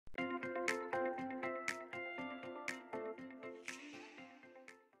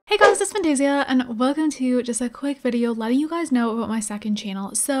guys, it's Fantayzia and welcome to just a quick video letting you guys know about my second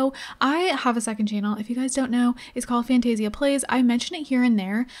channel. So I have a second channel. If you guys don't know, it's called FantayziaPlays. I mention it here and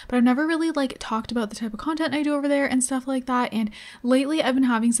there, but I've never really talked about the type of content I do over there and stuff like that. And lately I've been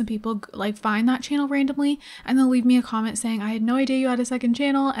having some people find that channel randomly and they'll leave me a comment saying, I had no idea you had a second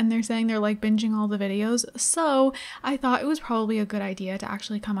channel, and they're saying they're binging all the videos. So I thought it was probably a good idea to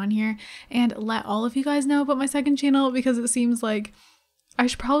actually come on here and let all of you guys know about my second channel, because it seems like I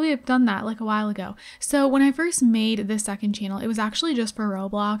should probably have done that a while ago. So when I first made this second channel, it was actually just for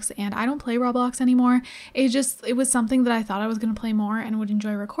Roblox, and I don't play Roblox anymore. It was something that I thought I was going to play more and would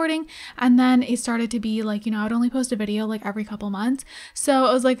enjoy recording. And then it started to be I'd only post a video every couple months. So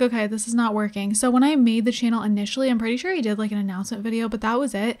I was like, okay, this is not working. So when I made the channel initially, I'm pretty sure I did an announcement video, but that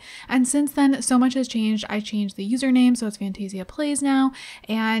was it. And since then, so much has changed. I changed the username, so it's FantayziaPlays now,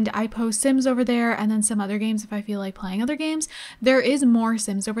 and I post Sims over there and then some other games if I feel like playing other games. There is more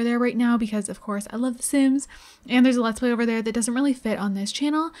Sims over there right now because of course I love The Sims, and there's a Let's Play over there that doesn't really fit on this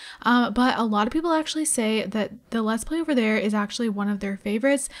channel, but a lot of people actually say that the Let's Play over there is actually one of their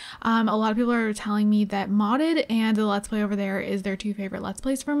favorites. A lot of people are telling me that Modded and the Let's Play over there is their two favorite Let's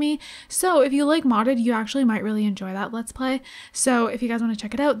Plays for me. So if you like Modded, you actually might really enjoy that Let's Play. So if you guys want to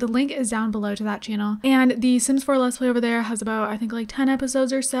check it out, the link is down below to that channel. And the Sims 4 Let's Play over there has about, I think 10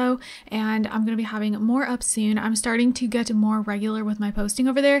 episodes or so, and I'm going to be having more up soon. I'm starting to get more regular with my posting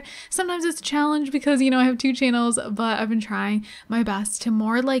over there. Sometimes it's a challenge because I have two channels, but I've been trying my best to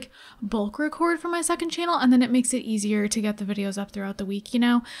more bulk record for my second channel, and then it makes it easier to get the videos up throughout the week,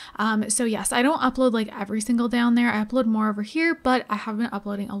 so yes, I don't upload every single day on there. I upload more over here, but I have been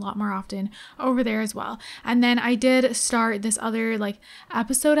uploading a lot more often over there as well. And then I did start this other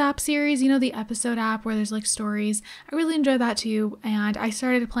episode app series, the episode app where there's stories. I really enjoy that too, and I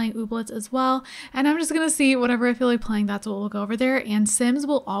started playing Ooblets as well, and I'm just gonna see whatever I feel like playing, that's what will go over there. And Sims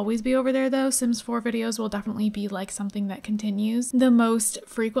will always be over there though. Sims 4 videos will definitely be something that continues the most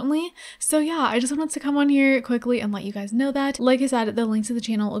frequently. So yeah, I just wanted to come on here quickly and let you guys know that. Like I said, the links to the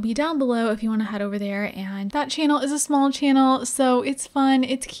channel will be down below if you want to head over there, and that channel is a small channel, so it's fun,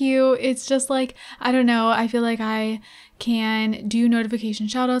 it's cute, it's just I don't know, I feel like I can do notification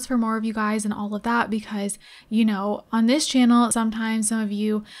shoutouts for more of you guys and all of that, because on this channel sometimes some of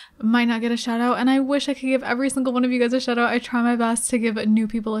you might not get a shout out, and I wish I could give every single one of you guys a shout out. I try my best to give new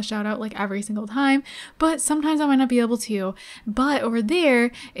people a shout out every single time, but sometimes I might not be able to. But over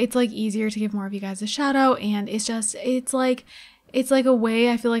there it's easier to give more of you guys a shout out, and it's a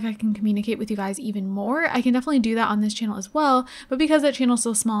way I feel like I can communicate with you guys even more. I can definitely do that on this channel as well, but because that channel is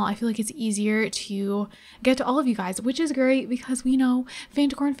so small, I feel like it's easier to get to all of you guys, which is great because we know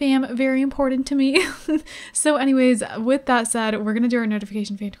Fantacorn fam, very important to me. So anyways, with that said, we're gonna do our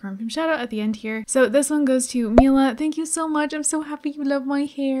notification Fantacorn fam shout out at the end here. So this one goes to Mila. Thank you so much. I'm so happy you love my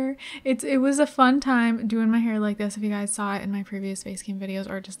hair. It was a fun time doing my hair like this, if you guys saw it in my previous face cam videos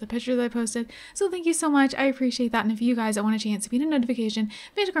or just the pictures I posted. So thank you so much. I appreciate that. And if you guys want a chance to be a notification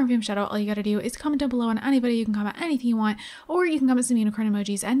Fantacorn fam shout out, all you gotta do is comment down below on anybody. You can comment anything you want, or you can comment some unicorn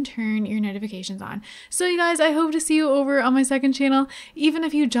emojis and turn your notifications on. So you guys, I hope to see you over on my second channel. Even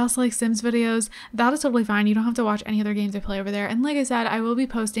if you just like Sims videos, that is totally fine. You don't have to watch any other games I play over there. And like I said, I will be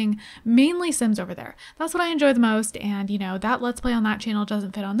posting mainly Sims over there. That's what I enjoy the most, and that Let's Play on that channel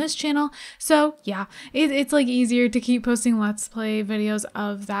doesn't fit on this channel. So yeah, it's easier to keep posting Let's Play videos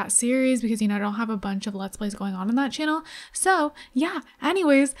of that series because I don't have a bunch of Let's Plays going on that channel. So yeah,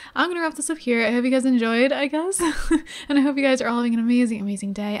 anyways, I'm gonna wrap this up here. I hope you guys enjoyed, I guess. And I hope you guys are all having an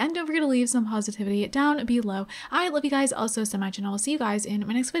amazing day, and don't forget to leave some positivity down below. I love you guys also so much, and I will see you guys in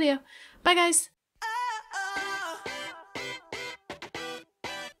my next video. Bye guys.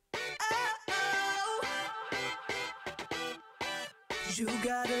 You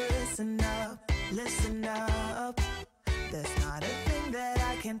gotta listen up, listen up.